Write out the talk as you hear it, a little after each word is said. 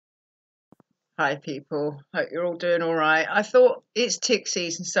Hi people, hope you're all doing all right. I thought it's tick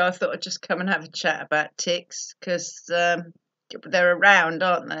season, so I thought I'd just come and have a chat about ticks because they're around,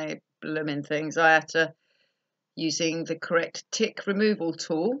 aren't they? Blooming things. I had to using the correct tick removal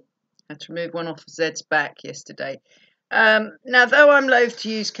tool. I had to remove one off of Zed's back yesterday. Now, though I'm loath to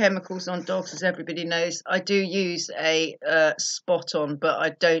use chemicals on dogs, as everybody knows, I do use a spot on, but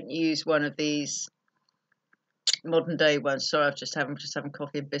I don't use one of these modern day ones. Sorry, I'm just having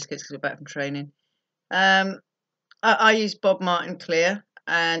coffee and biscuits because we're back from training. Um, I use Bob Martin Clear,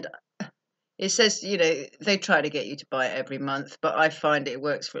 and it says, they try to get you to buy it every month, but I find it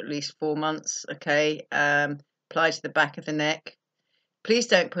works for at least 4 months. Okay. Apply to the back of the neck. Please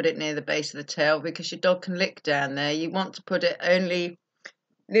don't put it near the base of the tail because your dog can lick down there. You want to put it only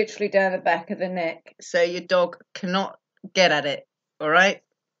literally down the back of the neck so your dog cannot get at it. All right.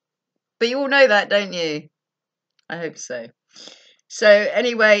 But you all know that, don't you? I hope so. So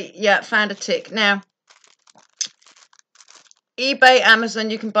anyway, yeah, found a tick. Now, eBay, Amazon,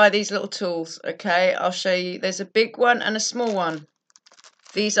 you can buy these little tools. Okay, I'll show you. There's a big one and a small one.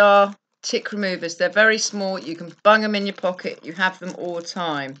 These are tick removers. They're very small. You can bung them in your pocket. You have them all the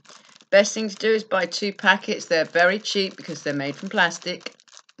time. Best thing to do is buy 2 packets. They're very cheap because they're made from plastic.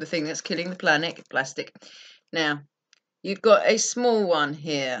 The thing that's killing the planet, plastic. Now, you've got a small one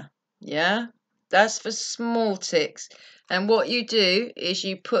here. Yeah, that's for small ticks. And what you do is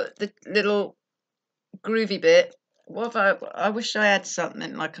you put the little groovy bit. What if I wish I had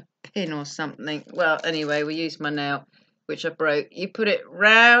something like a pin or something. Well, anyway, we use my nail, which I broke. You put it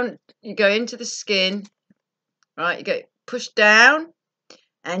round, you go into the skin, right? You go push down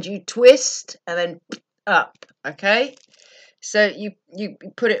and you twist and then up, okay? So you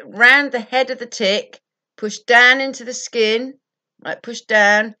put it round the head of the tick, push down into the skin, right? Push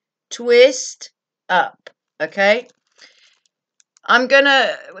down, twist, up, okay?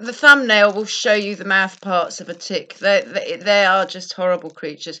 The thumbnail will show you the mouth parts of a tick. They are just horrible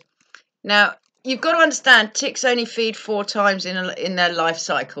creatures. Now, you've got to understand, ticks only feed 4 times in their life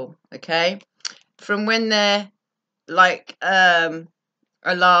cycle, okay? From when they're like a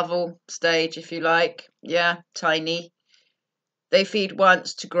larval stage, if you like, yeah, tiny. They feed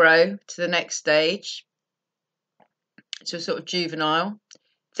once to grow to the next stage, to a sort of juvenile.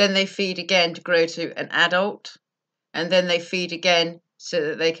 Then they feed again to grow to an adult. And then they feed again so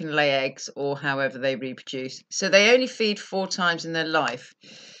that they can lay eggs or however they reproduce. So they only feed 4 times in their life.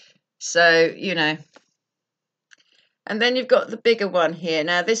 So, and then you've got the bigger one here.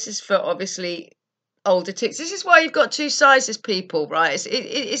 Now, this is for obviously older ticks. This is why you've got 2 sizes, people, right?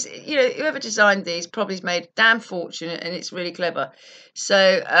 It's whoever designed these probably has made a damn fortune, and it's really clever.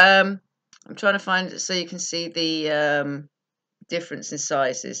 So, I'm trying to find it so you can see the difference in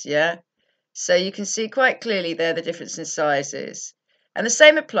sizes, yeah? So you can see quite clearly there the difference in sizes. And the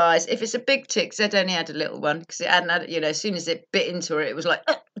same applies if it's a big tick. Zed only had a little one because it hadn't had, as soon as it bit into her, it was like,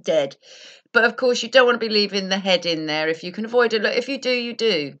 dead. But of course, you don't want to be leaving the head in there if you can avoid it. Look, if you do, you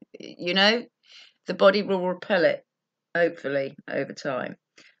do. The body will repel it, hopefully, over time.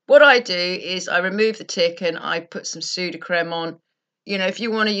 What I do is I remove the tick and I put some Sudocrem on. If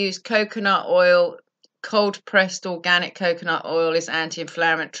you want to use coconut oil, cold pressed organic coconut oil is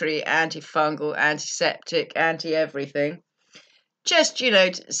anti-inflammatory, antifungal, antiseptic, anti-everything. Just,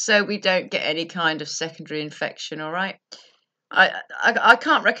 so we don't get any kind of secondary infection, all right? I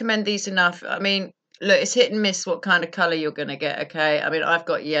can't recommend these enough. I mean, look, it's hit and miss what kind of colour you're going to get, okay? I mean, I've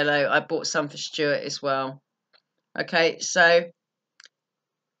got yellow. I bought some for Stuart as well. Okay, so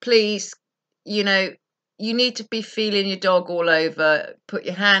please, you need to be feeling your dog all over. Put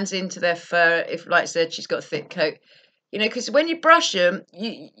your hands into their fur. If, like I said, she's got a thick coat. Because when you brush them,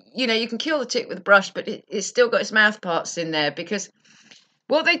 you can kill the tick with a brush, but it's still got its mouth parts in there because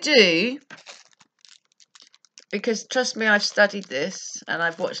what they do, because trust me, I've studied this and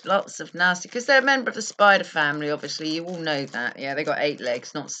I've watched lots of nasty, because they're a member of the spider family, obviously, you all know that. Yeah, they got 8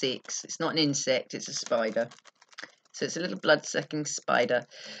 legs, not 6. It's not an insect, it's a spider. So it's a little blood-sucking spider.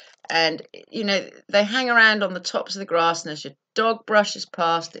 And, they hang around on the tops of the grass, and as your dog brushes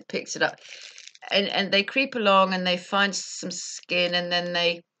past, it picks it up. And they creep along and they find some skin, and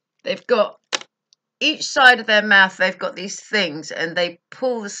then they've got each side of their mouth, they've got these things, and they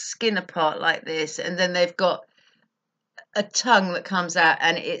pull the skin apart like this, and then they've got a tongue that comes out,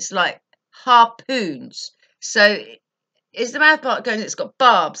 and it's like harpoons. So is the mouth part going, it's got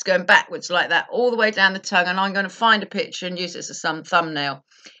barbs going backwards like that all the way down the tongue, and I'm going to find a picture and use it as some thumbnail.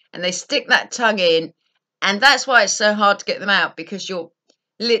 And they stick that tongue in, and that's why it's so hard to get them out, because you're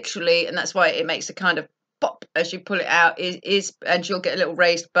literally, and that's why it makes a kind of pop as you pull it out, and you'll get a little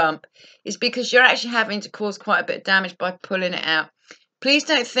raised bump, is because you're actually having to cause quite a bit of damage by pulling it out. Please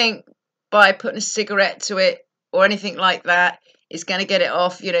don't think by putting a cigarette to it or anything like that is going to get it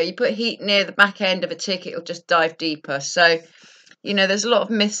off. You know, you put heat near the back end of a tick, it'll just dive deeper. So, you know, there's a lot of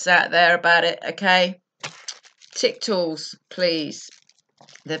myths out there about it, okay? Tick tools, please.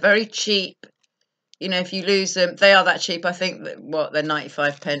 They're very cheap. You know, if you lose them, they are that cheap. I think that, what, they're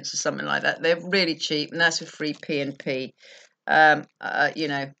 95 pence or something like that. They're really cheap, and that's with free P&P. You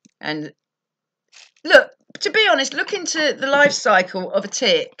know, and look, to be honest, look into the life cycle of a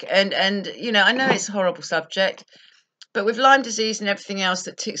tick, and you know, I know it's a horrible subject, but with Lyme disease and everything else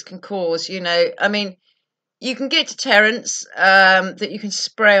that ticks can cause, you know, I mean, you can get deterrents that you can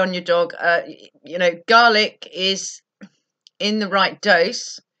spray on your dog. You know, garlic is in the right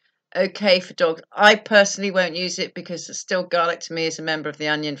dose. Okay for dogs. I personally won't use it because still garlic to me is a member of the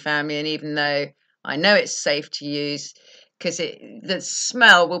onion family, and even though I know it's safe to use, because the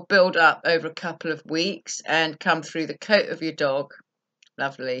smell will build up over a couple of weeks and come through the coat of your dog,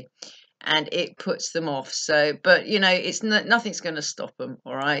 lovely, and it puts them off. So, but you know, it's nothing's going to stop them.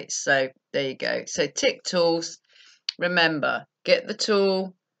 All right. So there you go. So tick tools. Remember, get the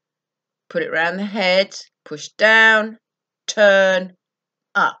tool, put it around the head, push down, turn,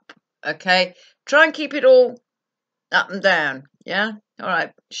 up. Okay, try and keep it all up and down. Yeah, all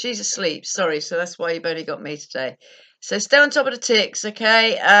right. She's asleep. Sorry, so that's why you've only got me today. So stay on top of the ticks.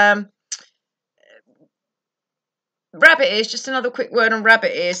 Okay. Rabbit ears. Just another quick word on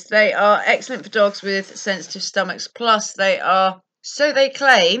rabbit ears. They are excellent for dogs with sensitive stomachs. Plus, they are, so they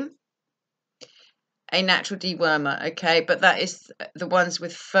claim, a natural dewormer. Okay, but that is the ones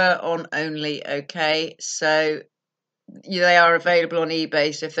with fur on only. Okay, so they are available on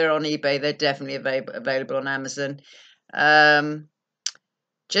eBay. So if they're on eBay, they're definitely available on Amazon.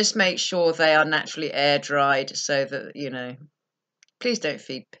 Just make sure they are naturally air dried so that, you know, please don't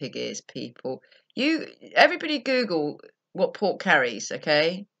feed pig ears, people. Everybody Google what pork carries,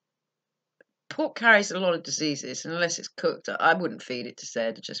 okay? Pork carries a lot of diseases, and unless it's cooked, I wouldn't feed it to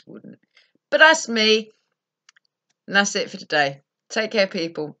Zed, I just wouldn't. But that's me, and that's it for today. Take care,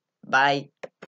 people. Bye.